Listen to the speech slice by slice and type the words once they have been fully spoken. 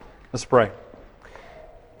Let's pray.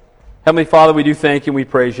 Heavenly Father, we do thank you and we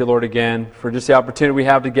praise you, Lord, again for just the opportunity we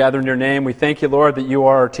have to gather in your name. We thank you, Lord, that you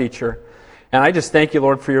are our teacher. And I just thank you,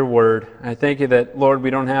 Lord, for your word. I thank you that, Lord, we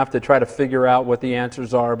don't have to try to figure out what the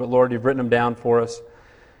answers are, but, Lord, you've written them down for us.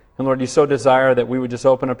 And, Lord, you so desire that we would just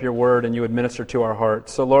open up your word and you would minister to our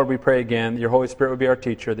hearts. So, Lord, we pray again that your Holy Spirit would be our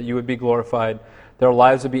teacher, that you would be glorified, that our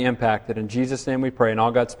lives would be impacted. In Jesus' name we pray. And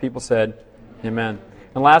all God's people said, Amen.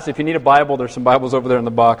 And lastly, if you need a Bible, there's some Bibles over there in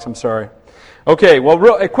the box. I'm sorry. Okay, well,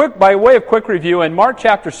 by way of quick review, in Mark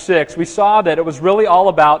chapter 6, we saw that it was really all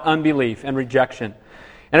about unbelief and rejection.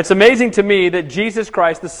 And it's amazing to me that Jesus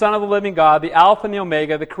Christ, the Son of the living God, the Alpha and the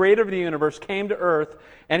Omega, the Creator of the universe, came to earth,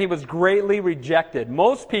 and he was greatly rejected.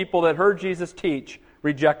 Most people that heard Jesus teach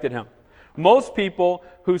rejected him. Most people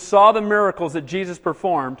who saw the miracles that Jesus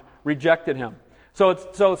performed rejected him.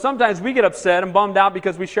 So sometimes we get upset and bummed out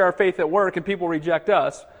because we share our faith at work and people reject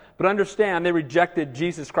us. But understand, they rejected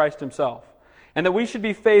Jesus Christ himself. And that we should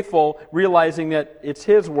be faithful, realizing that it's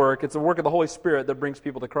his work, it's the work of the Holy Spirit that brings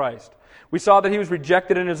people to Christ. We saw that he was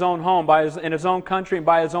rejected in his own home, in his own country, and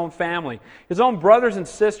by his own family. His own brothers and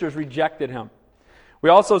sisters rejected him. We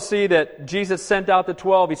also see that Jesus sent out the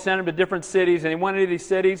 12. He sent them to different cities, and he went into these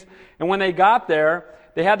cities. And when they got there,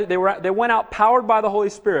 they went out powered by the Holy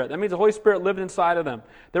Spirit. That means the Holy Spirit lived inside of them.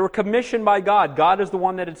 They were commissioned by God. God is the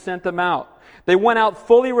one that had sent them out. They went out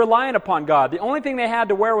fully reliant upon God. The only thing they had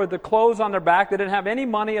to wear was the clothes on their back. They didn't have any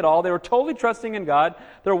money at all. They were totally trusting in God.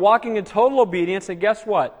 They were walking in total obedience. And guess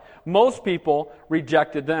what? Most people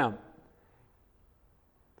rejected them.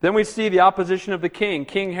 Then we see the opposition of the king,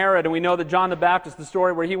 King Herod, and we know that John the Baptist, the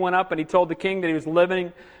story where he went up and he told the king that he was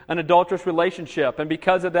living an adulterous relationship. And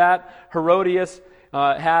because of that, Herodias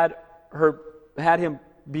had him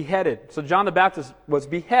beheaded. So John the Baptist was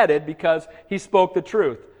beheaded because he spoke the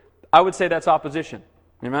truth. I would say that's opposition.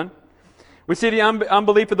 Amen? We see the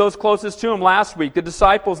unbelief of those closest to him last week, the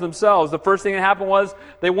disciples themselves. The first thing that happened was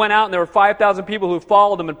they went out and there were 5,000 people who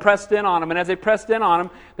followed him and pressed in on him. And as they pressed in on him,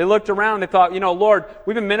 they looked around and they thought, Lord,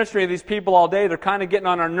 we've been ministering to these people all day. They're kind of getting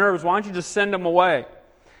on our nerves. Why don't you just send them away?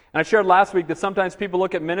 And I shared last week that sometimes people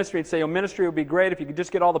look at ministry and say, ministry would be great if you could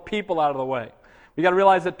just get all the people out of the way. We got to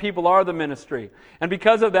realize that people are the ministry. And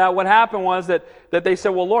because of that, what happened was that they said,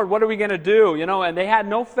 well, Lord, what are we going to do? And they had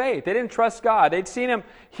no faith. They didn't trust God. They'd seen him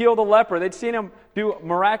heal the leper. They'd seen him do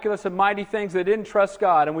miraculous and mighty things. They didn't trust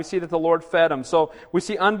God. And we see that the Lord fed them. So we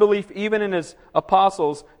see unbelief even in his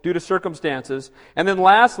apostles due to circumstances. And then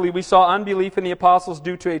lastly, we saw unbelief in the apostles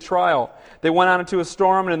due to a trial. They went out into a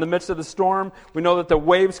storm, and in the midst of the storm, we know that the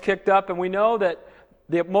waves kicked up, and we know that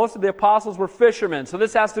most of the apostles were fishermen, so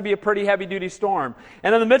this has to be a pretty heavy-duty storm.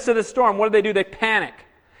 And in the midst of the storm, what do? They panic.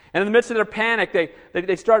 And in the midst of their panic,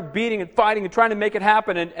 they start beating and fighting and trying to make it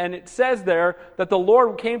happen. And it says there that the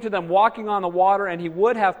Lord came to them walking on the water, and he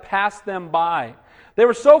would have passed them by. They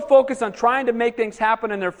were so focused on trying to make things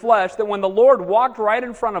happen in their flesh that when the Lord walked right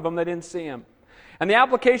in front of them, they didn't see him. And the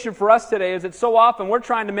application for us today is that so often we're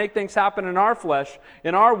trying to make things happen in our flesh,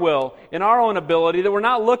 in our will, in our own ability, that we're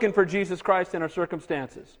not looking for Jesus Christ in our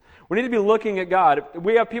circumstances. We need to be looking at God.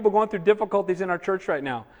 We have people going through difficulties in our church right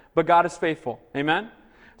now, but God is faithful. Amen?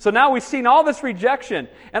 So now we've seen all this rejection.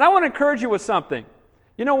 And I want to encourage you with something.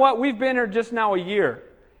 You know what? We've been here just now a year.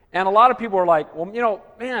 And a lot of people are like, well,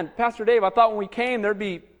 man, Pastor Dave, I thought when we came there'd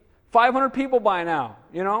be 500 people by now.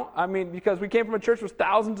 Because we came from a church with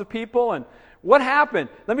thousands of people, and what happened?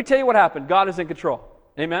 Let me tell you what happened. God is in control.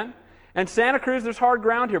 Amen? And Santa Cruz, there's hard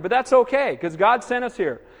ground here, but that's okay, because God sent us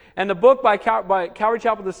here. And the book by Calvary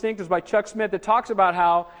Chapel Distinct is by Chuck Smith. It talks about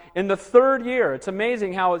how in the third year, it's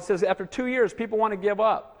amazing how it says after 2 years, people want to give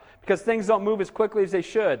up because things don't move as quickly as they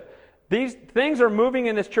should. These things are moving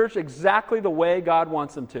in this church exactly the way God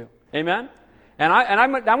wants them to. Amen? And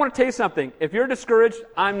I want to tell you something. If you're discouraged,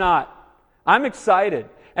 I'm not. I'm excited.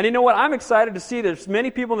 And you know what? I'm excited to see there's many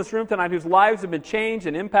people in this room tonight whose lives have been changed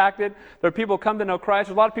and impacted. There are people who come to know Christ.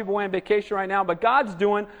 There's a lot of people away on vacation right now, but God's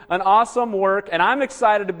doing an awesome work, and I'm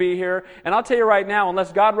excited to be here. And I'll tell you right now,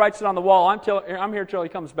 unless God writes it on the wall, I'm here till he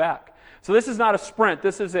comes back. So this is not a sprint.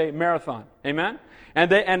 This is a marathon. Amen? And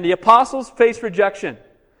the apostles faced rejection.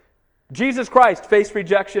 Jesus Christ faced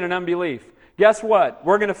rejection and unbelief. Guess what?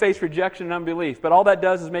 We're going to face rejection and unbelief. But all that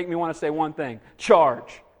does is make me want to say one thing.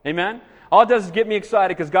 Charge. Amen? All it does is get me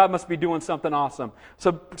excited because God must be doing something awesome.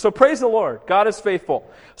 So praise the Lord. God is faithful.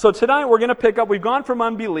 So tonight we're going to pick up, we've gone from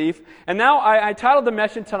unbelief, and now I titled the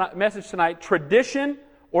message tonight, Tradition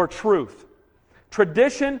or Truth.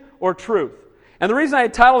 Tradition or Truth. And the reason I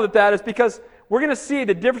titled it that is because we're going to see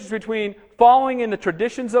the difference between following in the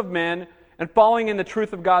traditions of men and following in the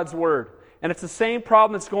truth of God's Word. And it's the same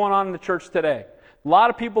problem that's going on in the church today. A lot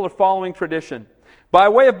of people are following tradition. By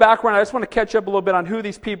way of background, I just want to catch up a little bit on who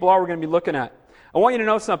these people are we're going to be looking at. I want you to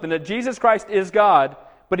know something, that Jesus Christ is God,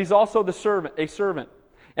 but He's also a servant.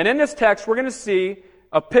 And in this text, we're going to see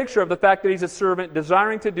a picture of the fact that He's a servant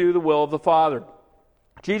desiring to do the will of the Father.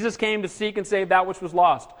 Jesus came to seek and save that which was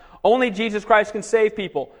lost. Only Jesus Christ can save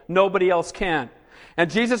people. Nobody else can.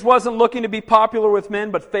 And Jesus wasn't looking to be popular with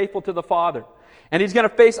men, but faithful to the Father. And He's going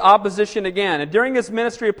to face opposition again. And during His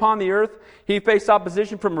ministry upon the earth, He faced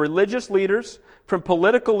opposition from religious leaders, from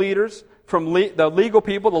political leaders, from the legal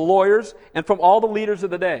people, the lawyers, and from all the leaders of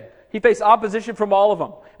the day. He faced opposition from all of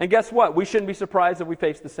them. And guess what? We shouldn't be surprised if we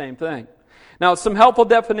face the same thing. Now, some helpful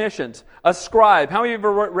definitions. A scribe. How many of you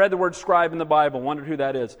have ever read the word scribe in the Bible? Wondered who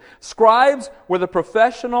that is. Scribes were the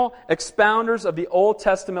professional expounders of the Old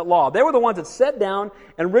Testament law. They were the ones that sat down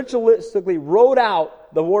and ritualistically wrote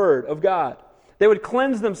out the Word of God. They would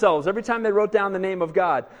cleanse themselves every time they wrote down the name of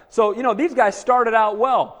God. So, these guys started out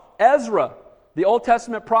well. Ezra, the Old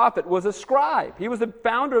Testament prophet, was a scribe. He was the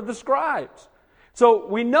founder of the scribes. So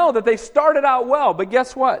we know that they started out well, but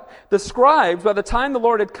guess what? The scribes, by the time the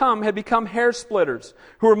Lord had come, had become hair splitters,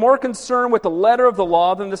 who were more concerned with the letter of the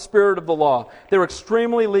law than the spirit of the law. They were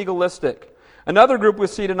extremely legalistic. Another group we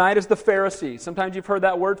see tonight is the Pharisees. Sometimes you've heard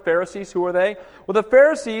that word, Pharisees. Who are they? Well, the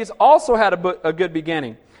Pharisees also had a good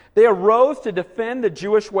beginning. They arose to defend the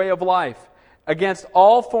Jewish way of life against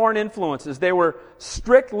all foreign influences. They were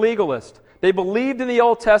strict legalists. They believed in the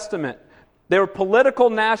Old Testament. They were political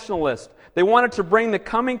nationalists. They wanted to bring the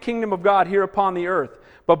coming kingdom of God here upon the earth.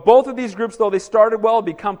 But both of these groups, though they started well,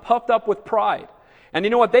 become puffed up with pride. And you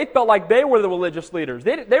know what? They felt like they were the religious leaders.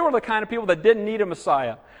 They were the kind of people that didn't need a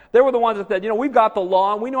Messiah. They were the ones that said, we've got the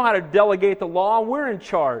law, and we know how to delegate the law, and we're in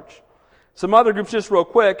charge. Some other groups, just real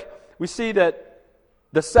quick, we see that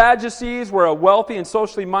the Sadducees were a wealthy and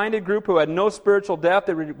socially minded group who had no spiritual depth.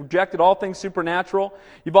 They rejected all things supernatural.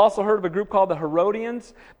 You've also heard of a group called the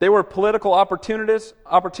Herodians. They were political opportunists,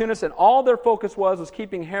 and all their focus was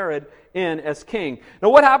keeping Herod in as king. Now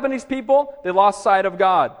what happened to these people? They lost sight of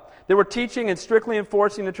God. They were teaching and strictly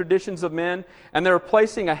enforcing the traditions of men, and they were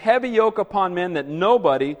placing a heavy yoke upon men that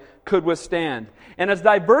nobody could withstand. And as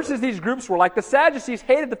diverse as these groups were, like the Sadducees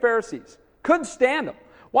hated the Pharisees, couldn't stand them.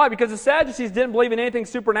 Why? Because the Sadducees didn't believe in anything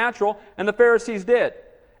supernatural, and the Pharisees did.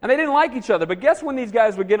 And they didn't like each other. But guess when these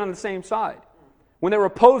guys would get on the same side? When they were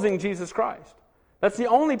opposing Jesus Christ. That's the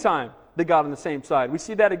only time they got on the same side. We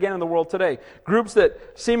see that again in the world today. Groups that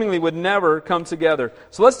seemingly would never come together.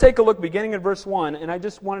 So let's take a look beginning in verse 1, and I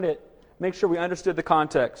just wanted to make sure we understood the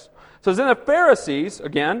context. So then the Pharisees,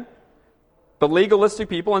 again, the legalistic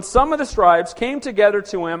people, and some of the scribes came together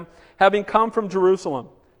to him, having come from Jerusalem.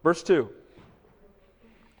 Verse 2.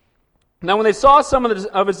 Now when they saw some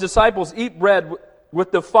of his disciples eat bread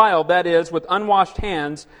with defiled, that is, with unwashed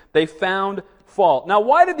hands, they found fault. Now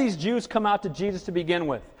why did these Jews come out to Jesus to begin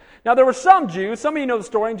with? Now there were some Jews, some of you know the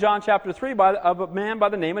story in John chapter 3, of a man by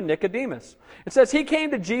the name of Nicodemus. It says he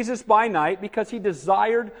came to Jesus by night because he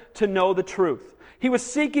desired to know the truth. He was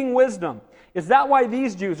seeking wisdom. Is that why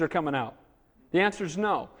these Jews are coming out? The answer is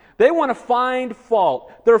no. They want to find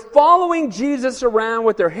fault. They're following Jesus around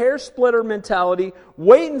with their hair splitter mentality,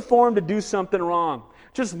 waiting for him to do something wrong.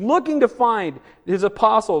 Just looking to find his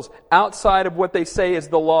apostles outside of what they say is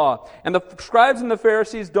the law. And the scribes and the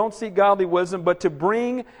Pharisees don't seek godly wisdom, but to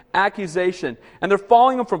bring accusation. And they're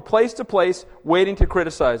following him from place to place, waiting to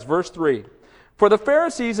criticize. Verse 3. For the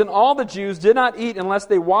Pharisees and all the Jews did not eat unless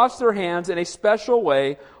they washed their hands in a special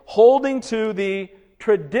way, holding to the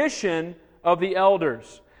tradition of the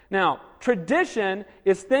elders. Now, tradition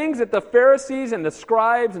is things that the Pharisees and the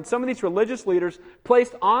scribes and some of these religious leaders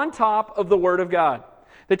placed on top of the Word of God.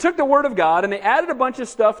 They took the Word of God and they added a bunch of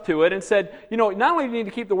stuff to it and said, not only do you need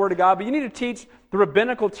to keep the Word of God, but you need to teach the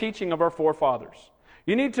rabbinical teaching of our forefathers.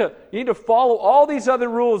 You need to follow all these other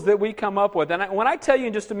rules that we come up with. And when I tell you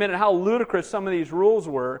in just a minute how ludicrous some of these rules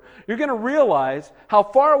were, you're going to realize how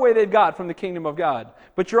far away they've got from the kingdom of God.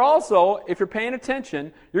 But you're also, if you're paying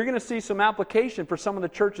attention, you're going to see some application for some of the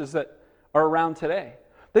churches that are around today.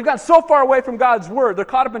 They've gotten so far away from God's Word, they're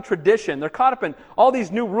caught up in tradition, they're caught up in all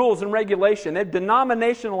these new rules and regulation. They've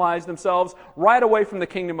denominationalized themselves right away from the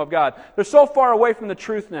kingdom of God. They're so far away from the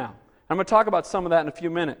truth now. I'm going to talk about some of that in a few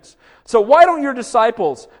minutes. So why don't your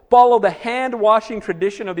disciples follow the hand-washing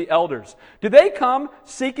tradition of the elders? Do they come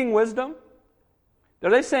seeking wisdom?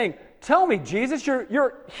 Are they saying, tell me, Jesus,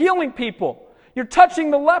 you're healing people. You're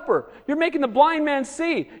touching the leper. You're making the blind man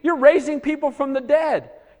see. You're raising people from the dead.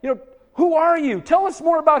 Who are you? Tell us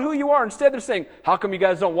more about who you are. Instead, they're saying, how come you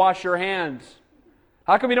guys don't wash your hands?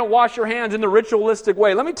 How come you don't wash your hands in the ritualistic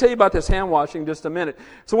way? Let me tell you about this hand washing in just a minute.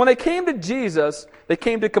 So when they came to Jesus, they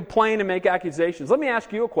came to complain and make accusations. Let me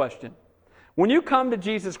ask you a question. When you come to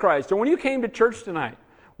Jesus Christ, or when you came to church tonight,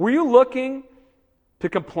 were you looking to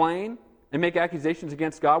complain and make accusations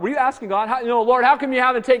against God? Were you asking God, Lord, how come you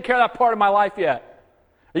haven't taken care of that part of my life yet?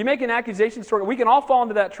 Are you making accusations toward God? We can all fall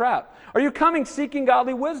into that trap. Are you coming seeking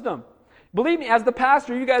godly wisdom? Believe me, as the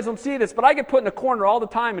pastor, you guys don't see this, but I get put in a corner all the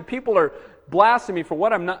time, and people are blasting me for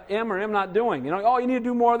what am or am not doing. You need to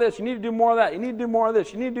do more of this, you need to do more of that, you need to do more of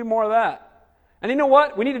this, you need to do more of that. And you know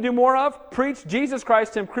what we need to do more of? Preach Jesus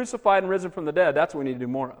Christ, Him crucified and risen from the dead. That's what we need to do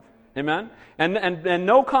more of. Amen? And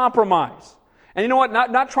no compromise. And you know what?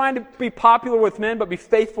 Not trying to be popular with men, but be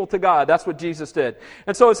faithful to God. That's what Jesus did.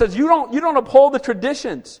 And so it says, you don't uphold the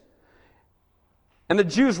traditions. And the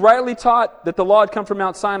Jews rightly taught that the law had come from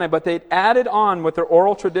Mount Sinai, but they added on with their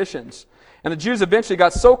oral traditions. And the Jews eventually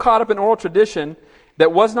got so caught up in oral tradition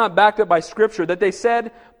that was not backed up by Scripture that they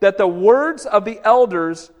said that the words of the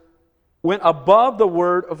elders went above the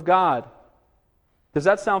Word of God. Does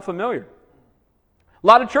that sound familiar? A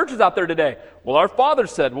lot of churches out there today, well, our father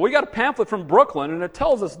said, well, we got a pamphlet from Brooklyn, and it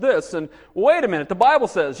tells us this, and wait a minute, the Bible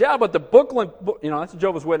says, yeah, but the Brooklyn, that's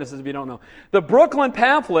Jehovah's Witnesses if you don't know. The Brooklyn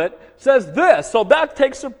pamphlet says this, so that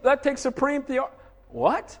takes supreme theology.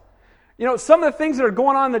 What? Some of the things that are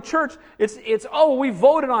going on in the church, it's we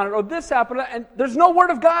voted on it, or this happened, and there's no Word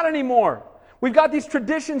of God anymore. We've got these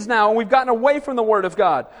traditions now, and we've gotten away from the Word of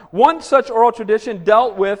God. One such oral tradition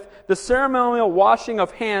dealt with the ceremonial washing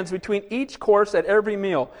of hands between each course at every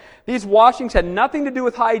meal. These washings had nothing to do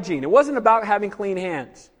with hygiene. It wasn't about having clean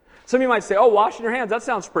hands. Some of you might say, washing your hands, that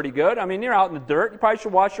sounds pretty good. I mean, you're out in the dirt, you probably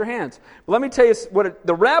should wash your hands. But let me tell you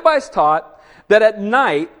the rabbis taught that at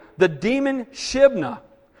night, the demon Shibna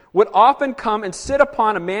would often come and sit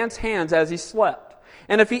upon a man's hands as he slept.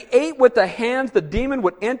 And if he ate with the hands, the demon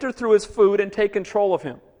would enter through his food and take control of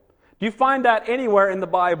him. Do you find that anywhere in the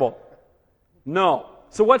Bible? No.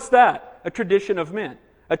 So what's that? A tradition of men.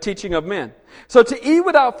 A teaching of men. So to eat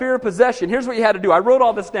without fear of possession, here's what you had to do. I wrote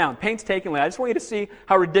all this down, painstakingly. I just want you to see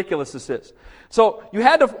how ridiculous this is. So you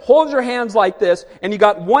had to hold your hands like this, and you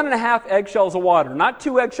got 1.5 eggshells of water. Not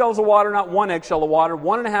 2 eggshells of water, not 1 eggshell of water,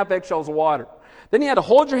 1.5 eggshells of water. Then you had to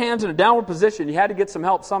hold your hands in a downward position. You had to get some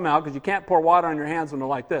help somehow because you can't pour water on your hands when they're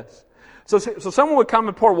like this. So someone would come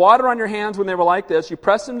and pour water on your hands when they were like this. You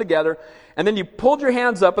pressed them together, and then you pulled your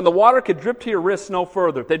hands up, and the water could drip to your wrists no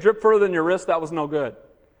further. If they dripped further than your wrist, that was no good.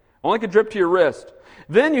 Only could drip to your wrist.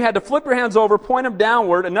 Then you had to flip your hands over, point them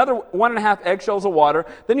downward, another 1.5 eggshells of water.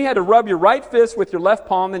 Then you had to rub your right fist with your left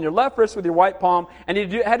palm, then your left wrist with your right palm, and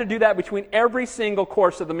you had to do that between every single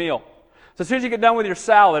course of the meal. So as soon as you get done with your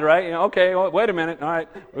salad, right, wait a minute, all right,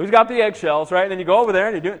 who's got the eggshells, right? And then you go over there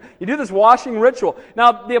and you do this washing ritual.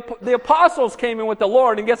 Now, the apostles came in with the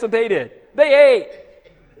Lord, and guess what they did? They ate.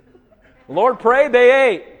 The Lord prayed, they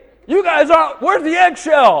ate. You guys where's the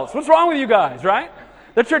eggshells? What's wrong with you guys, right?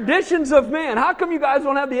 The traditions of man. How come you guys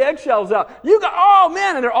don't have the eggshells out?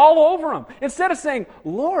 And they're all over them. Instead of saying,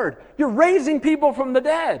 Lord, you're raising people from the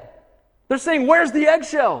dead. They're saying, where's the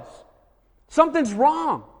eggshells? Something's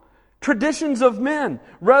wrong. Traditions of men,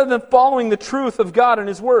 rather than following the truth of God and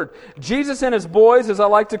His Word. Jesus and His boys, as I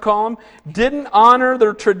like to call them, didn't honor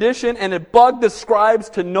their tradition, and it bugged the scribes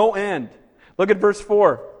to no end. Look at verse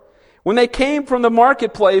 4. When they came from the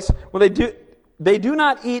marketplace, they do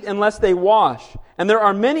not eat unless they wash. And there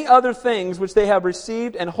are many other things which they have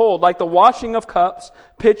received and hold, like the washing of cups,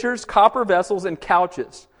 pitchers, copper vessels, and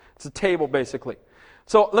couches. It's a table, basically.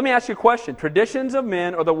 So let me ask you a question. Traditions of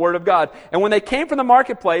men or the Word of God? And when they came from the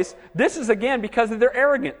marketplace, this is again because of their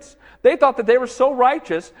arrogance. They thought that they were so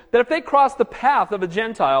righteous that if they crossed the path of a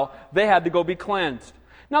Gentile, they had to go be cleansed.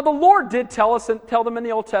 Now the Lord did tell them in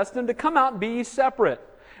the Old Testament to come out and be ye separate.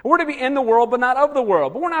 We're to be in the world, but not of the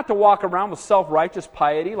world. But we're not to walk around with self-righteous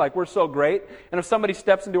piety like we're so great. And if somebody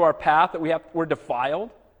steps into our path that we're defiled,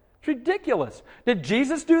 it's ridiculous. Did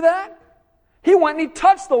Jesus do that? He went and He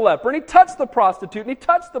touched the leper, and He touched the prostitute, and He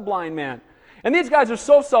touched the blind man. And these guys are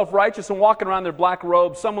so self-righteous and walking around their black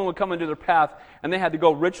robes, someone would come into their path, and they had to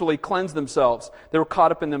go ritually cleanse themselves. They were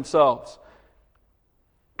caught up in themselves.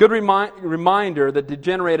 Good reminder that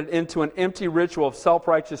degenerated into an empty ritual of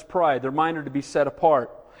self-righteous pride. The reminder to be set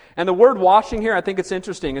apart. And the word washing here, I think it's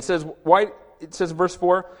interesting. It says in verse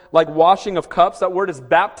 4, like washing of cups. That word is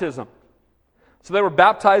baptism. So they were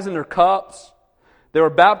baptizing their cups. They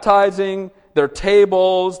were baptizing their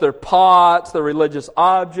tables, their pots, their religious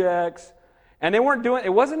objects. And it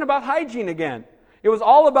wasn't about hygiene again. It was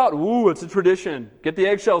all about, it's a tradition. Get the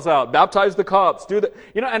eggshells out. Baptize the cups. Do that.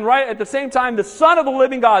 And right at the same time, the Son of the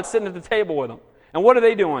living God sitting at the table with them. And what are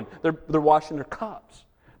they doing? They're washing their cups.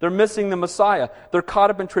 They're missing the Messiah. They're caught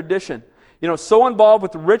up in tradition. So involved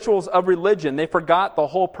with the rituals of religion, they forgot the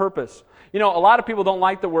whole purpose. You know, a lot of people don't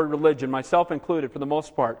like the word religion, myself included, for the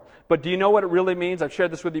most part. But do you know what it really means? I've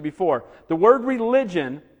shared this with you before. The word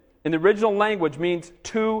religion in the original language means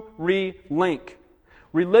to relink.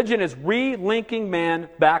 Religion is relinking man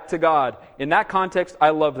back to God. In that context,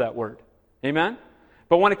 I love that word. Amen?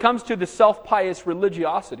 But when it comes to the self-pious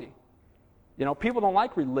religiosity, you know, people don't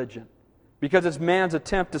like religion because it's man's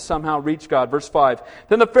attempt to somehow reach God. Verse 5.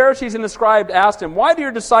 Then the Pharisees and the scribes asked him, why do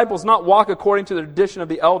your disciples not walk according to the tradition of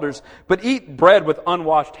the elders, but eat bread with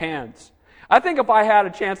unwashed hands? I think if I had a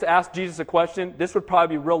chance to ask Jesus a question, this would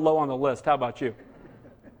probably be real low on the list. How about you?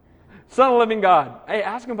 Son of the living God. Hey,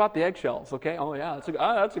 ask him about the eggshells, okay? Oh, yeah,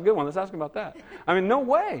 that's a good one. Let's ask him about that. I mean, no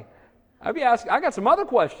way. I got some other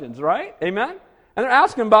questions, right? Amen? And they're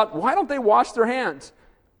asking about, why don't they wash their hands?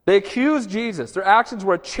 They accused Jesus. Their actions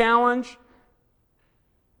were a challenge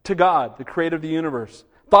to God, the creator of the universe.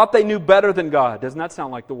 Thought they knew better than God. Doesn't that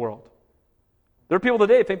sound like the world? There are people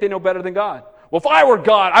today who think they know better than God. Well, if I were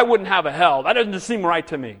God, I wouldn't have a hell. That doesn't seem right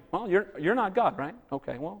to me. Well, you're not God, right?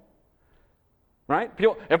 Okay, well. Right?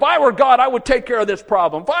 People, if I were God, I would take care of this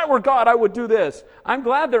problem. If I were God, I would do this. I'm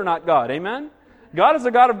glad they're not God. Amen? God is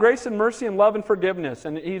a God of grace and mercy and love and forgiveness.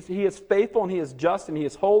 And He is faithful and He is just and He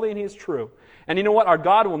is holy and He is true. And you know what? Our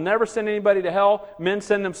God will never send anybody to hell. Men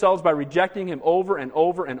send themselves by rejecting Him over and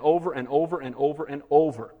over and over and over and over and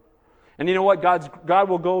over. And you know what? God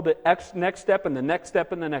will go the next step and the next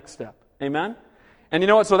step and the next step. Amen? And you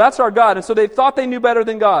know what? So that's our God. And so they thought they knew better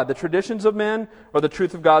than God. The traditions of men or the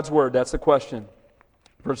truth of God's Word? That's the question.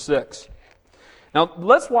 Verse 6. Now,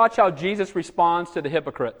 let's watch how Jesus responds to the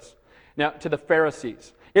hypocrites. Now, to the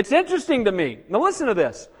Pharisees. It's interesting to me. Now, listen to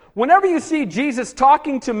this. Whenever you see Jesus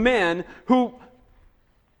talking to men who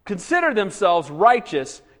consider themselves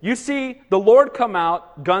righteous, you see the Lord come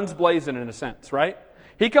out guns blazing in a sense, right?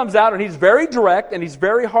 He comes out and He's very direct and He's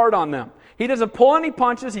very hard on them. He doesn't pull any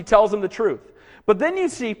punches. He tells them the truth. But then you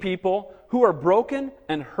see people who are broken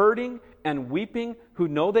and hurting and weeping, who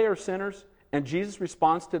know they are sinners, and Jesus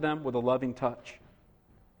responds to them with a loving touch.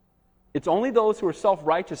 It's only those who are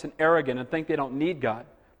self-righteous and arrogant and think they don't need God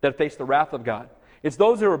that face the wrath of God. It's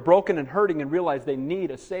those who are broken and hurting and realize they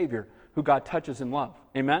need a Savior who God touches in love.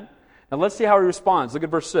 Amen? Now let's see how He responds. Look at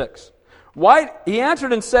verse 6. He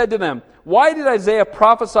answered and said to them, why did Isaiah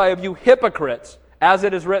prophesy of you hypocrites, as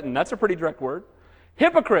it is written? That's a pretty direct word.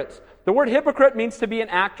 Hypocrites. The word hypocrite means to be an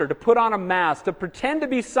actor, to put on a mask, to pretend to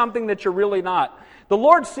be something that you're really not. The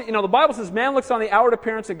Lord, the Bible says man looks on the outward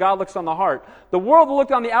appearance and God looks on the heart. The world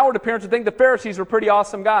looked on the outward appearance and think the Pharisees were pretty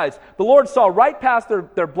awesome guys. The Lord saw right past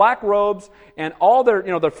their black robes and all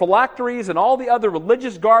their phylacteries and all the other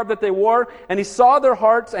religious garb that they wore, and He saw their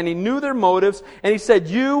hearts and He knew their motives, and He said,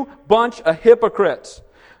 you bunch of hypocrites.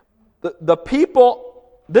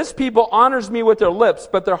 This people honors me with their lips,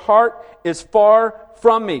 but their heart is far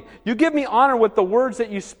from me. You give me honor with the words that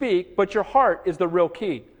you speak, but your heart is the real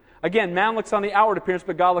key. Again, man looks on the outward appearance,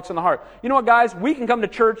 but God looks on the heart. You know what, guys? We can come to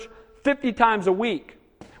church 50 times a week.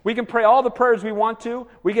 We can pray all the prayers we want to.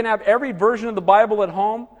 We can have every version of the Bible at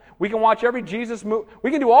home. We can watch every Jesus movie.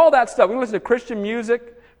 We can do all that stuff. We can listen to Christian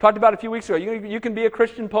music. Talked about it a few weeks ago. You can be a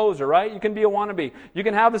Christian poser, right? You can be a wannabe. You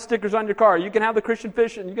can have the stickers on your car. You can have the Christian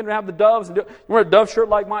fish, and you can have the doves. And you wear a dove shirt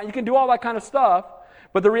like mine. You can do all that kind of stuff.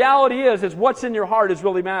 But the reality is what's in your heart is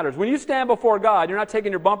really matters. When you stand before God, you're not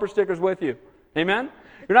taking your bumper stickers with you. Amen?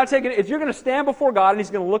 You're not taking. If you're going to stand before God and He's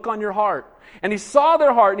going to look on your heart. And He saw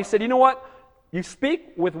their heart and He said, you know what? You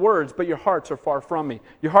speak with words, but your hearts are far from me.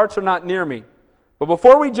 Your hearts are not near me. But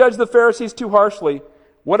before we judge the Pharisees too harshly,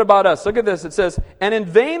 what about us? Look at this. It says, and in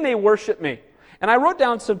vain they worship me. And I wrote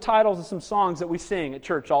down some titles of some songs that we sing at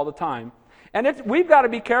church all the time. And we've got to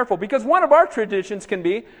be careful, because one of our traditions can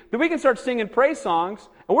be that we can start singing praise songs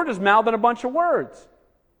and we're just mouthing a bunch of words.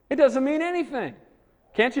 It doesn't mean anything.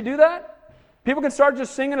 Can't you do that? People can start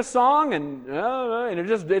just singing a song and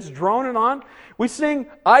it's droning on. We sing,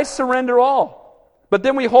 I surrender all. But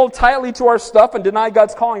then we hold tightly to our stuff and deny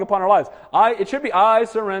God's calling upon our lives. It should be, I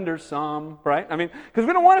surrender some, right? I mean, because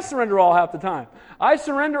we don't want to surrender all half the time. I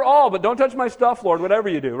surrender all, but don't touch my stuff, Lord, whatever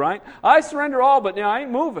you do, right? I surrender all, but I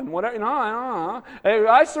ain't moving. Whatever,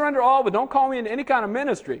 I surrender all, but don't call me into any kind of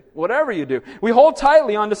ministry, whatever you do. We hold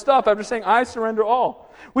tightly onto stuff after saying, I surrender all.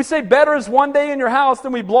 We say better is one day in your house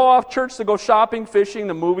than we blow off church to go shopping, fishing,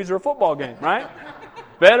 the movies, or a football game, right?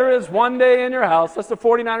 Better is one day in your house. That's the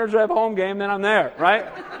 49ers have a home game, then I'm there, right?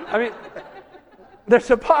 I mean, there's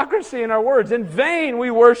hypocrisy in our words. In vain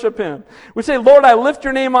we worship Him. We say, Lord, I lift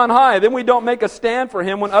your name on high. Then we don't make a stand for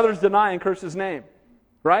Him when others deny and curse His name,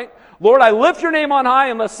 right? Lord, I lift your name on high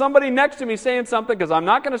unless somebody next to me is saying something, because I'm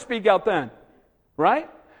not going to speak out then, right?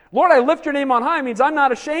 Lord, I lift your name on high means I'm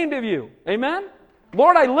not ashamed of you. Amen?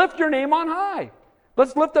 Lord, I lift your name on high.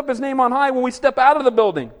 Let's lift up his name on high when we step out of the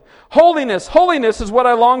building. Holiness, holiness is what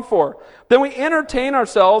I long for. Then we entertain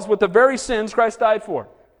ourselves with the very sins Christ died for.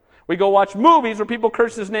 We go watch movies where people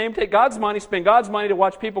curse his name, take God's money, spend God's money to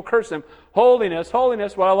watch people curse him. Holiness,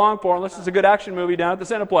 holiness, what I long for, unless it's a good action movie down at the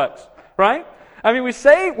Cineplex. Right? I mean, we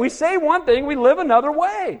say one thing, we live another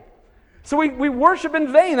way. So we worship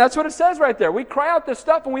in vain. That's what it says right there. We cry out this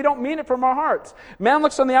stuff and we don't mean it from our hearts. Man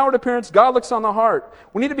looks on the outward appearance, God looks on the heart.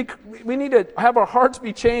 We need to have our hearts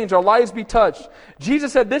be changed, our lives be touched.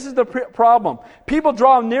 Jesus said this is the problem. People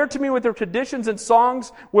draw near to me with their traditions and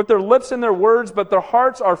songs, with their lips and their words, but their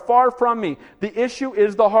hearts are far from me. The issue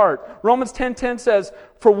is the heart. Romans 10:10 says,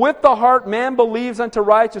 for with the heart man believes unto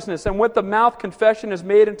righteousness, and with the mouth confession is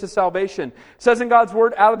made unto salvation. It says in God's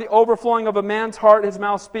word, out of the overflowing of a man's heart his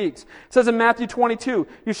mouth speaks. It says in Matthew 22,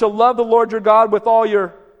 you shall love the Lord your God with all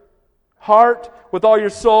your heart, with all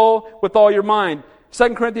your soul, with all your mind.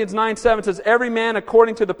 2 Corinthians 9:7 says, every man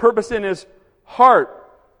according to the purpose in his heart,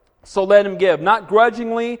 so let him give, not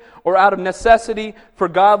grudgingly or out of necessity, for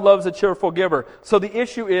God loves a cheerful giver. So the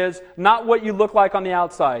issue is not what you look like on the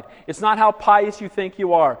outside. It's not how pious you think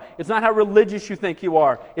you are. It's not how religious you think you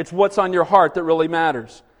are. It's what's on your heart that really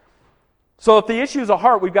matters. So if the issue is a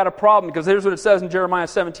heart, we've got a problem, because here's what it says in Jeremiah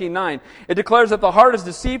 17:9. It declares that the heart is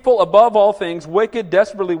deceitful above all things, wicked,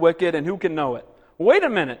 desperately wicked, and who can know it? Wait a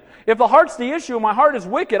minute. If the heart's the issue and my heart is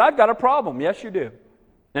wicked, I've got a problem. Yes, you do.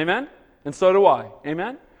 Amen? And so do I.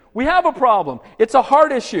 Amen? We have a problem. It's a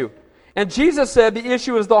heart issue. And Jesus said the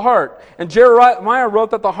issue is the heart. And Jeremiah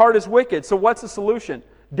wrote that the heart is wicked. So what's the solution?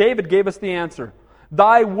 David gave us the answer.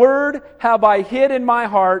 Thy word have I hid in my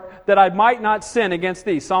heart, that I might not sin against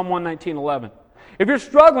thee. Psalm 119:11. If you're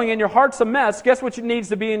struggling and your heart's a mess, guess what needs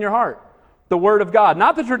to be in your heart? The Word of God.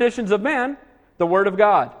 Not the traditions of men, the Word of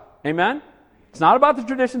God. Amen? It's not about the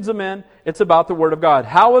traditions of men, it's about the Word of God.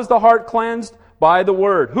 How is the heart cleansed? By the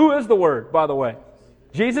Word. Who is the Word, by the way?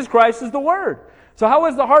 Jesus Christ is the Word. So how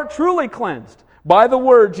is the heart truly cleansed? By the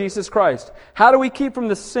Word, Jesus Christ. How do we keep from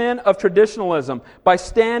the sin of traditionalism? By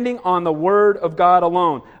standing on the Word of God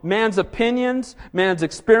alone. Man's opinions, man's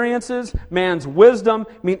experiences, man's wisdom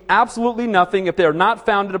mean absolutely nothing if they are not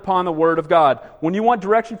founded upon the Word of God. When you want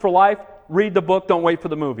direction for life, read the book, don't wait for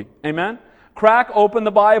the movie. Amen? Crack open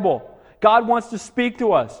the Bible. God wants to speak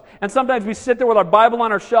to us. And sometimes we sit there with our Bible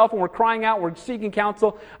on our shelf and we're crying out, we're seeking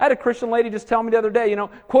counsel. I had a Christian lady just tell me the other day,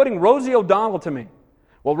 quoting Rosie O'Donnell to me.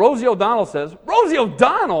 Well, Rosie O'Donnell says, Rosie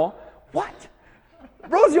O'Donnell? What?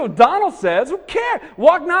 Rosie O'Donnell says, who cares?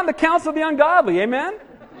 Walk not in the counsel of the ungodly, amen?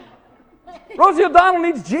 Rosie O'Donnell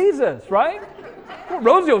needs Jesus, right?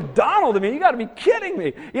 Rosie O'Donnell to me, you got to be kidding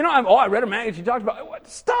me. I read a magazine, she talks about, what?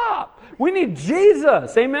 Stop. We need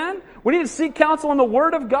Jesus, amen? We need to seek counsel in the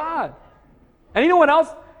Word of God. And you know what else?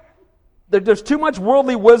 There's too much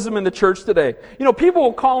worldly wisdom in the church today. People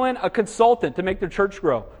will call in a consultant to make their church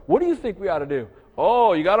grow. What do you think we ought to do?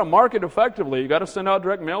 Oh, you got to market effectively. You got to send out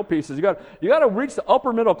direct mail pieces. You got to reach the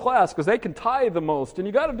upper middle class because they can tithe the most. And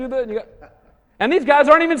you got to do that. And these guys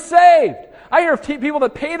aren't even saved. I hear of people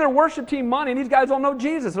that pay their worship team money, and these guys don't know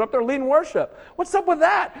Jesus. They're up there leading worship. What's up with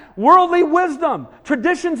that? Worldly wisdom,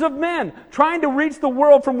 traditions of men, trying to reach the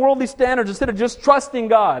world from worldly standards instead of just trusting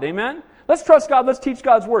God. Amen? Let's trust God. Let's teach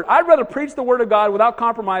God's Word. I'd rather preach the Word of God without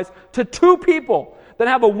compromise to 2 people than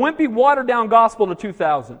have a wimpy, watered-down gospel to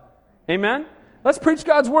 2,000. Amen? Let's preach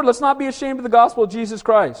God's Word. Let's not be ashamed of the gospel of Jesus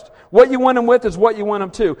Christ. What you win them with is what you win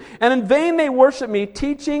them to. And in vain they worship me,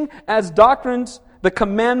 teaching as doctrines the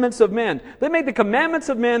commandments of men. They make the commandments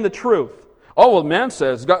of men the truth. Oh, well, man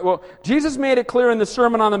says, Jesus made it clear in the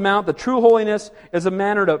Sermon on the Mount that true holiness is a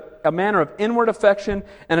manner of inward affection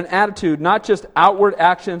and an attitude, not just outward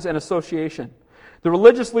actions and association. The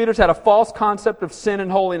religious leaders had a false concept of sin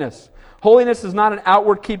and holiness. Holiness is not an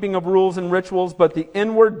outward keeping of rules and rituals, but the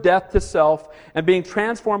inward death to self and being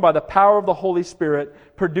transformed by the power of the Holy Spirit,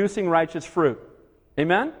 producing righteous fruit.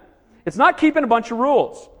 Amen? It's not keeping a bunch of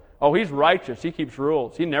rules. Oh, he's righteous. He keeps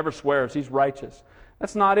rules. He never swears. He's righteous.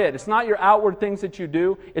 That's not it. It's not your outward things that you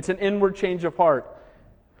do. It's an inward change of heart.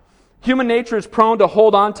 Human nature is prone to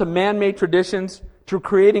hold on to man-made traditions through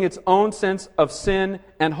creating its own sense of sin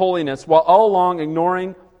and holiness, while all along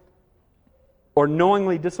ignoring or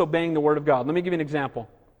knowingly disobeying the Word of God. Let me give you an example.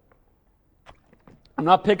 I'm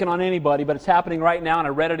not picking on anybody, but it's happening right now, and I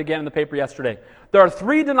read it again in the paper yesterday. There are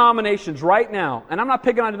 3 denominations right now, and I'm not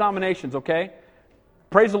picking on denominations, okay?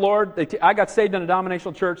 Praise the Lord. I got saved in a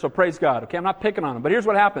denominational church, so praise God. Okay, I'm not picking on them. But here's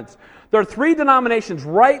what happens. There are 3 denominations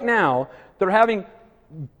right now that are having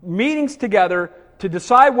meetings together to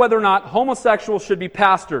decide whether or not homosexuals should be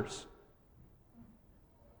pastors.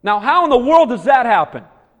 Now, how in the world does that happen?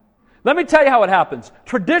 Let me tell you how it happens.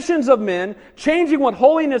 Traditions of men changing what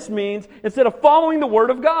holiness means instead of following the Word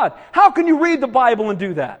of God. How can you read the Bible and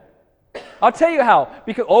do that? I'll tell you how.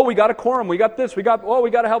 Because, we got a quorum, we got this, we got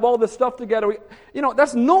to have all this stuff together.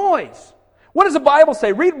 That's noise. What does the Bible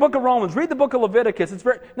say? Read the book of Romans, read the book of Leviticus.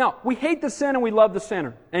 Now, we hate the sin and we love the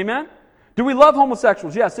sinner. Amen? Do we love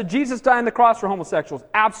homosexuals? Yes. Did Jesus die on the cross for homosexuals?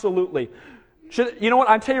 Absolutely. You know what?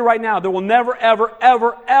 I tell you right now, there will never, ever,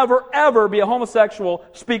 ever, ever, ever be a homosexual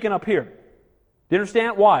speaking up here. Do you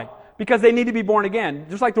understand? Why? Because they need to be born again.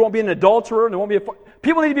 Just like there won't be an adulterer, and there won't be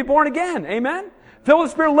people need to be born again. Amen? Filled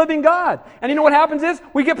with the Spirit of the living God. And you know what happens is,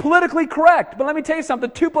 we get politically correct. But let me tell you something,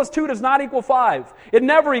 2 plus 2 does not equal 5. It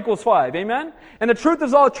never equals 5. Amen? And the truth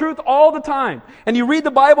is all the truth all the time. And you read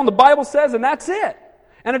the Bible, and the Bible says, and that's it.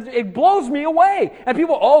 And it blows me away. And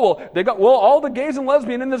people, all the gays and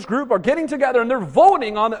lesbians in this group are getting together and they're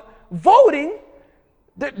voting on it. Voting?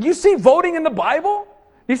 You see voting in the Bible?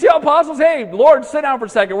 You see how apostles, hey, Lord, sit down for a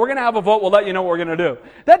second. We're going to have a vote. We'll let you know what we're going to do.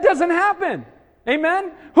 That doesn't happen.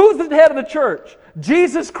 Amen? Who's the head of the church?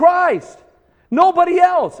 Jesus Christ. Nobody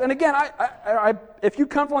else. And again, if you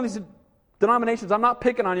come from one of these denominations, I'm not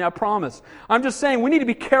picking on you, I promise. I'm just saying we need to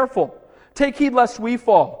be careful. Take heed lest we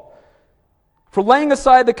fall. For laying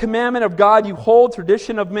aside the commandment of God, you hold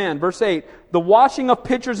tradition of men. Verse 8, the washing of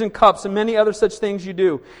pitchers and cups and many other such things you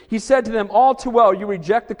do. He said to them, all too well, you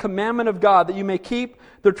reject the commandment of God that you may keep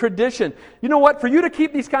the tradition. You know what? For you to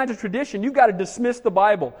keep these kinds of tradition, you've got to dismiss the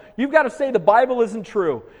Bible. You've got to say the Bible isn't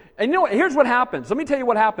true. And you know what? Here's what happens. Let me tell you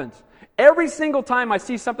what happens. Every single time I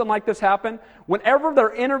see something like this happen, whenever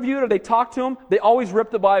they're interviewed or they talk to them, they always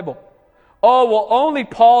rip the Bible. Oh, well, only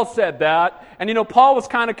Paul said that. And Paul was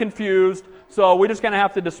kind of confused. So we're just going to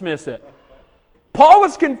have to dismiss it. Paul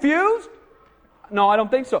was confused? No, I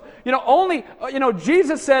don't think so.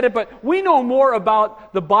 Jesus said it, but we know more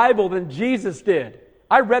about the Bible than Jesus did.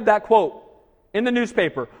 I read that quote in the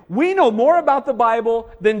newspaper. We know more about the Bible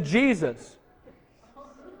than Jesus.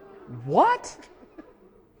 What?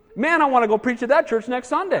 Man, I want to go preach at that church next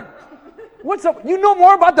Sunday. What's up? You know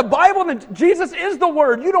more about the Bible than Jesus is the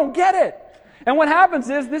Word. You don't get it. And what happens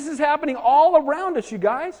is, this is happening all around us, you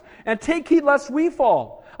guys. And take heed lest we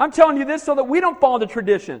fall. I'm telling you this so that we don't fall into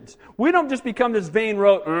traditions. We don't just become this vain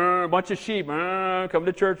rote, a bunch of sheep, come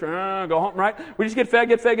to church, go home, right? We just get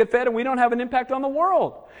fed, and we don't have an impact on the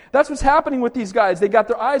world. That's what's happening with these guys. They got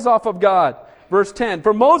their eyes off of God. Verse 10,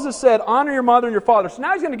 for Moses said, honor your mother and your father. So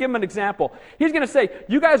now he's going to give them an example. He's going to say,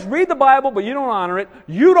 you guys read the Bible, but you don't honor it.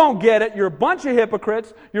 You don't get it. You're a bunch of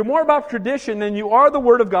hypocrites. You're more about tradition than you are the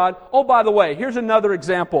Word of God. Oh, by the way, here's another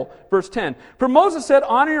example. Verse 10, for Moses said,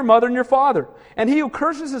 honor your mother and your father. And he who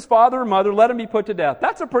curses his father or mother, let him be put to death.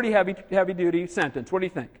 That's a pretty heavy-duty sentence. What do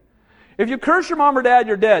you think? If you curse your mom or dad,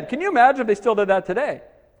 you're dead. Can you imagine if they still did that today?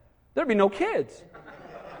 There'd be no kids.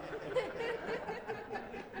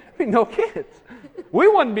 There'd be no kids. We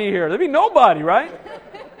wouldn't be here. There'd be nobody, right?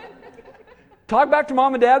 Talk back to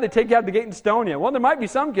mom and dad, they take you out the gate and stone you. Well, there might be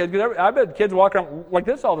some kids, because I bet kids walk around like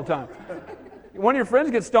this all the time. One of your friends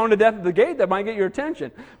gets stoned to death at the gate, that might get your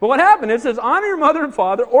attention. But what happened, it says, honor your mother and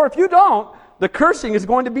father, or if you don't, the cursing is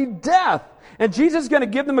going to be death. And Jesus is going to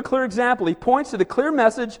give them a clear example. He points to the clear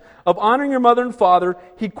message of honoring your mother and father.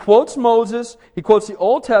 He quotes Moses. He quotes the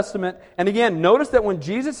Old Testament. And again, notice that when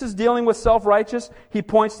Jesus is dealing with self-righteous, he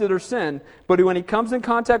points to their sin. But when he comes in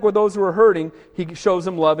contact with those who are hurting, he shows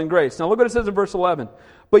them love and grace. Now look what it says in verse 11.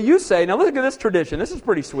 But you say, now look at this tradition. This is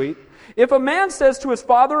pretty sweet. If a man says to his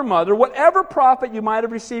father or mother, whatever profit you might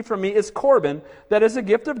have received from me is Corban, that is a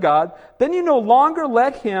gift of God, then you no longer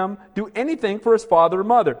let him do anything for his father or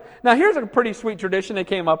mother. Now here's a pretty sweet tradition they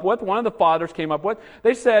came up with. One of the fathers came up with.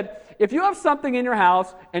 They said, if you have something in your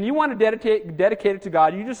house and you want to dedicate it to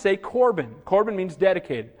God, you just say Corban. Corban means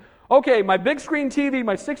dedicated. Okay, my big screen TV,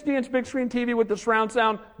 my 60-inch big screen TV with the surround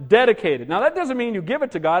sound, dedicated. Now that doesn't mean you give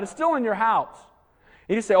it to God. It's still in your house.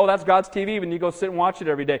 And you say, oh, that's God's TV, and you go sit and watch it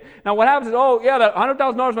every day. Now what happens is, oh, yeah, that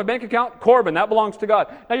 $100,000 in my bank account, Corban, that belongs to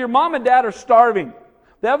God. Now your mom and dad are starving.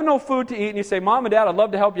 They have no food to eat, and you say, Mom and Dad, I'd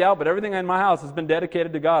love to help you out, but everything in my house has been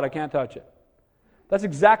dedicated to God. I can't touch it. That's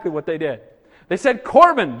exactly what they did. They said,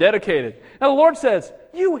 Corban, dedicated. Now the Lord says,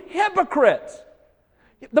 you hypocrites.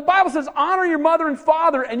 The Bible says, honor your mother and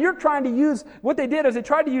father, and you're trying to use, what they did is they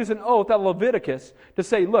tried to use an oath out of Leviticus to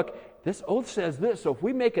say, look, this oath says this, so if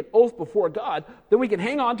we make an oath before God, then we can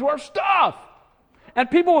hang on to our stuff. And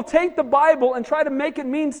people will take the Bible and try to make it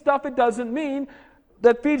mean stuff it doesn't mean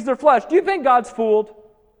that feeds their flesh. Do you think God's fooled? Do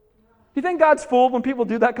you think God's fooled when people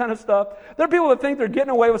do that kind of stuff? There are people that think they're getting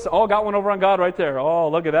away with, oh, got one over on God right there. Oh,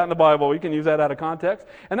 look at that in the Bible. We can use that out of context.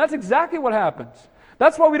 And that's exactly what happens.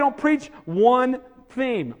 That's why we don't preach one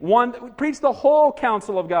theme. We preach the whole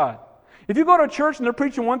counsel of God. If you go to a church and they're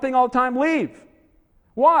preaching one thing all the time, leave.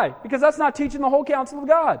 Why? Because that's not teaching the whole counsel of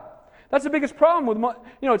God. That's the biggest problem with,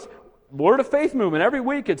 it's Word of Faith movement. Every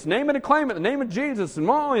week it's name it and claim it, the name of Jesus, and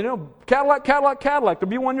Cadillac, Cadillac, Cadillac. There'll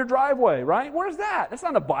be one in your driveway, right? Where's that? That's not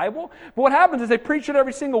in the Bible. But what happens is they preach it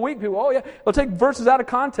every single week. People, they'll take verses out of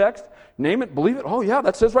context, name it, believe it. Oh yeah,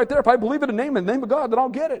 that says right there, if I believe it and name it in the name of God, then I'll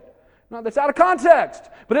get it. No, that's out of context.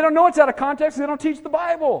 But they don't know it's out of context, they don't teach the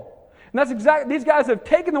Bible. And that's exactly, these guys have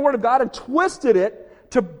taken the Word of God and twisted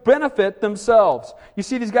it to benefit themselves. You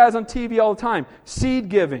see these guys on TV all the time, seed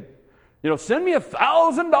giving. Send me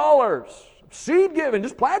 $1,000. Seed giving.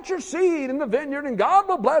 Just plant your seed in the vineyard and God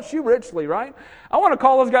will bless you richly, right? I want to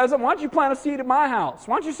call those guys up. Why don't you plant a seed at my house?